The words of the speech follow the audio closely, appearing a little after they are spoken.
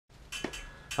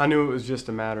I knew it was just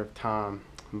a matter of time,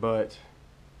 but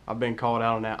I've been called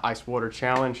out on that ice water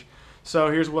challenge. So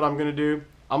here's what I'm going to do.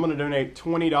 I'm going to donate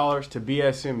 $20 to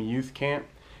BSM Youth Camp,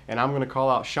 and I'm going to call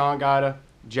out Sean Guida,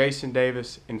 Jason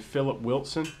Davis, and Philip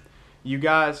Wilson. You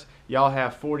guys, y'all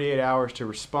have 48 hours to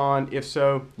respond. If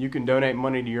so, you can donate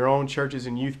money to your own churches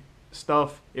and youth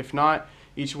stuff. If not,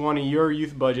 each one of your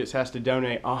youth budgets has to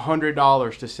donate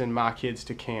 $100 to send my kids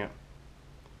to camp.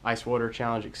 Ice water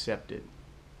challenge accepted.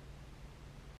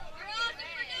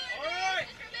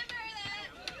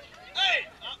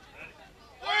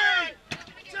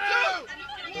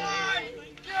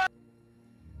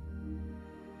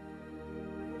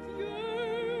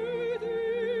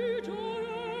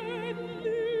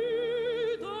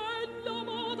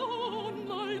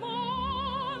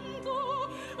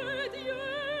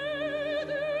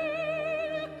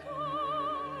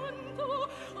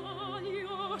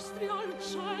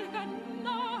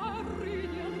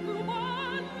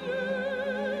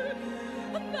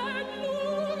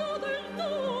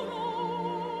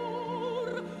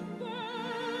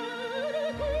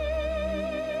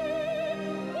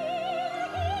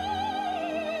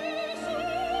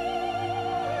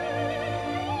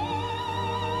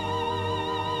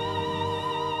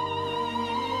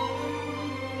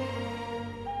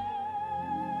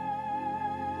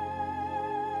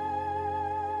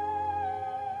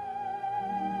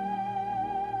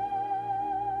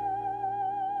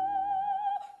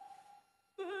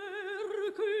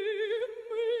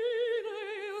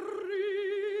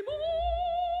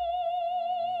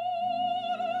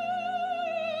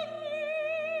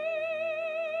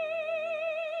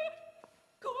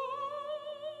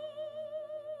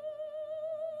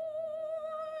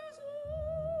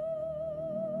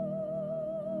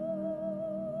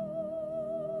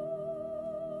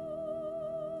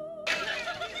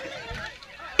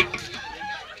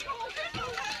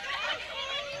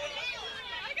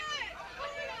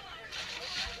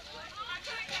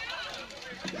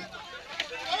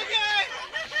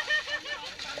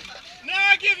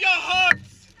 Give your heart.